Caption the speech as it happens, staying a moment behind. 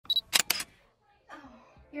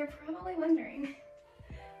You're probably wondering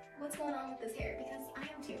what's going on with this hair, because I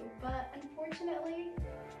am too, but unfortunately,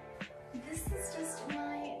 this is just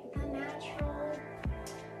the natural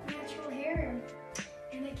hair,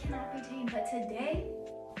 and it cannot be tamed. But today,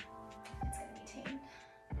 it's gonna be tamed.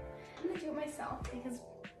 I'm gonna do it myself, because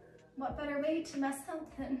what better way to mess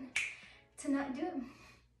up than to not do it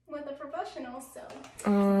with a professional? So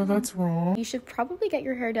that's wrong. you should probably get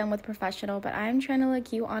your hair done with a professional, but I'm trying to look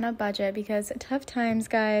cute on a budget because tough times,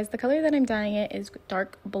 guys. The color that I'm dyeing it is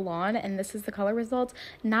dark blonde, and this is the color result.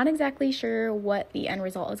 Not exactly sure what the end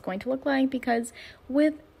result is going to look like, because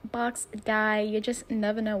with box dye you just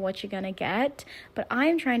never know what you're gonna get, but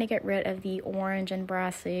I'm trying to get rid of the orange and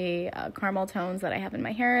brassy caramel tones that I have in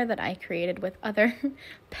my hair that I created with other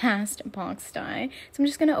past box dye. So I'm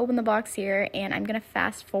just gonna open the box here and I'm gonna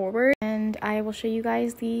fast forward and I will show you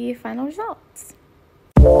guys the final results.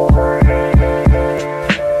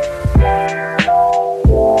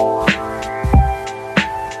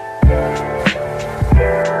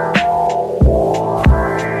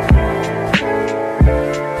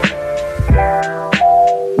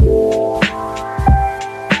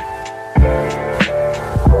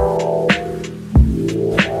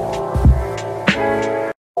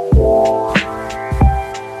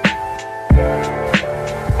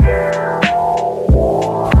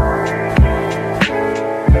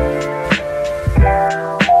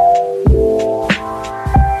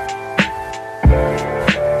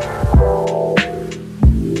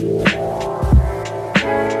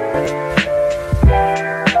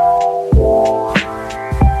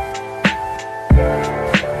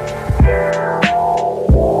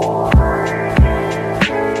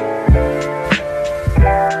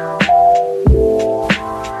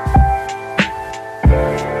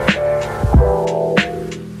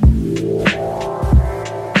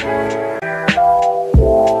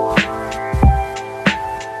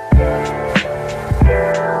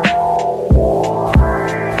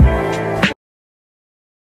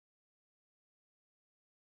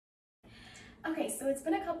 Okay, so it's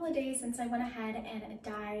been a couple of days since I went ahead and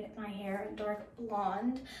dyed my hair dark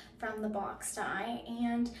blonde from the box dye,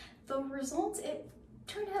 and the results, it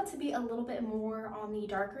turned out to be a little bit more on the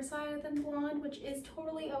darker side than blonde, which is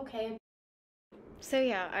totally okay. So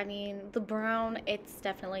yeah, I mean, the brown, it's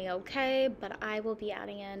definitely okay, but I will be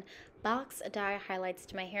adding in box dye highlights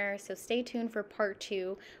to my hair, so stay tuned for part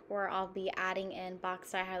 2 where I'll be adding in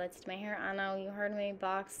box dye highlights to my hair. I know you heard me,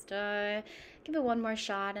 box dye. Give it one more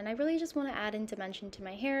shot, and I really just want to add in dimension to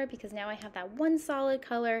my hair because now I have that one solid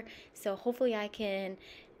color, so hopefully I can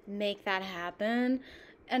make that happen.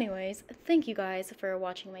 Anyways, thank you guys for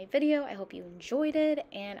watching my video. I hope you enjoyed it,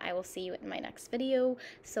 and I will see you in my next video.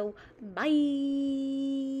 So, bye!